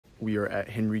We are at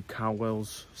Cowell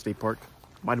State Park.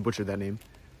 Might have butchered that name.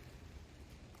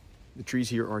 The trees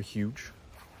here are huge,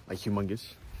 like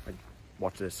humongous. Like,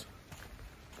 watch this.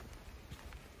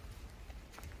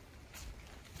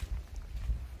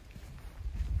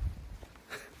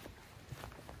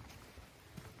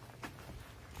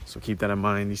 So keep that in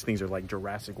mind. These things are like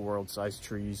Jurassic World sized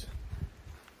trees.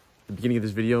 At the beginning of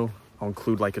this video, I'll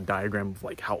include like a diagram of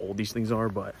like how old these things are,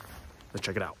 but let's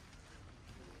check it out.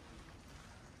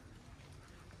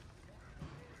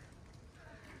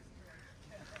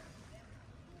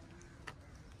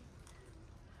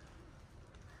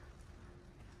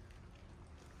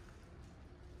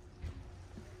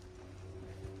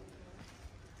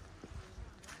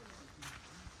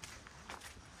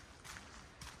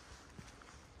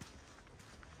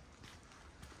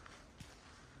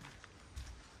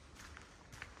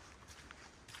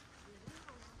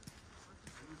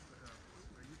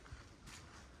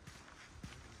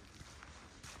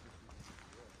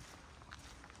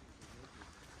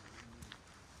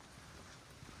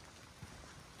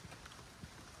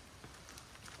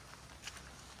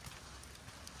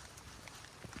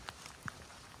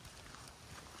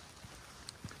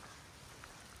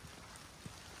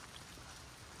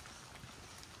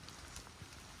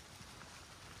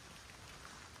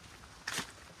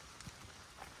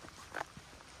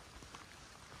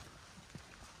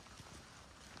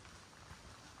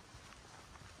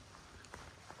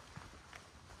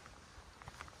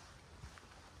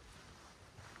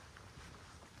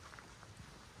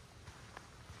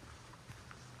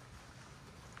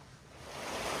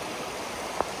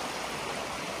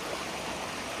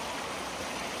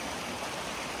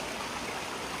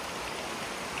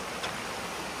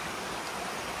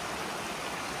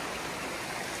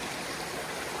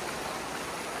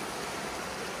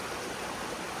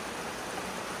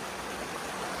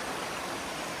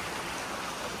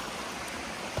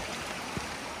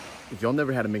 If y'all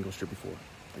never had a mango strip before,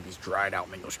 like these dried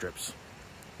out mango strips,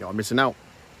 y'all are missing out.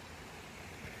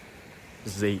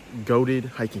 This is a goated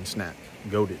hiking snack.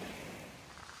 Goated.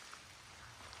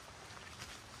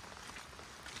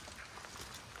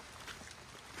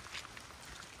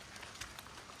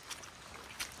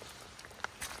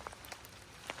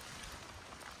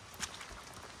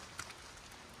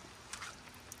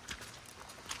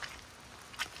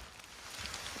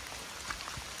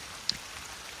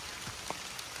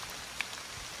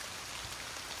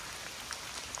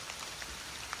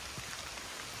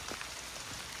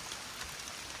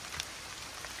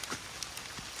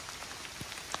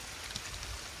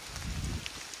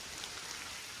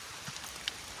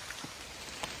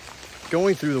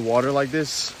 Going through the water like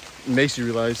this makes you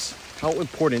realize how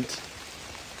important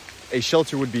a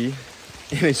shelter would be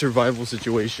in a survival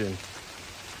situation.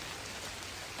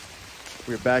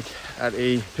 We're back at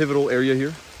a pivotal area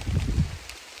here.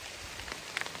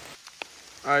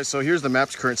 All right, so here's the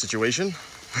map's current situation.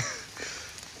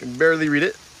 Can barely read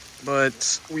it,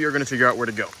 but we are gonna figure out where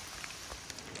to go.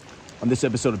 On this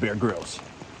episode of Bear Grylls,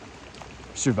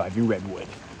 surviving Redwood.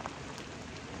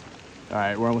 All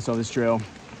right, we're almost on this trail.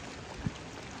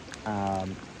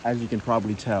 As you can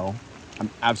probably tell, I'm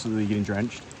absolutely getting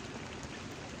drenched.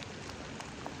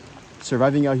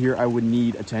 Surviving out here, I would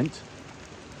need a tent.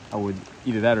 I would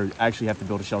either that or actually have to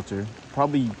build a shelter.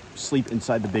 Probably sleep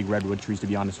inside the big redwood trees, to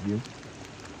be honest with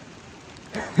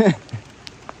you.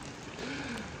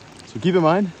 So keep in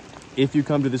mind, if you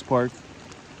come to this park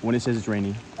when it says it's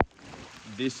raining,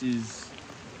 it's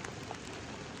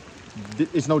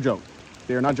no joke.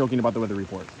 They are not joking about the weather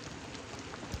report.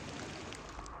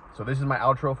 So this is my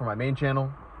outro for my main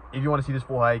channel. If you want to see this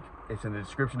full hike, it's in the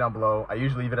description down below. I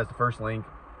usually leave it as the first link.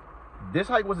 This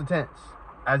hike was intense.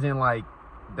 As in, like,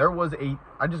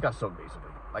 I just got soaked, basically.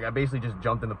 Like, I basically just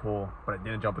jumped in the pool, but I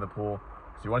didn't jump in the pool.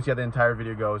 So you want to see how the entire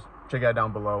video goes, check it out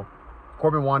down below.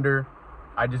 Corbin Wander,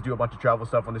 I just do a bunch of travel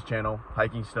stuff on this channel,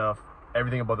 hiking stuff,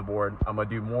 everything above the board. I'm going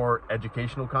to do more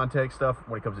educational content stuff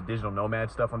when it comes to digital nomad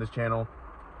stuff on this channel.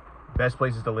 Best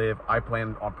places to live. I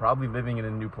plan on probably living in a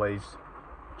new place.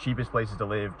 Cheapest places to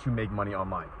live to make money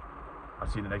online. I'll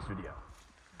see you in the next video.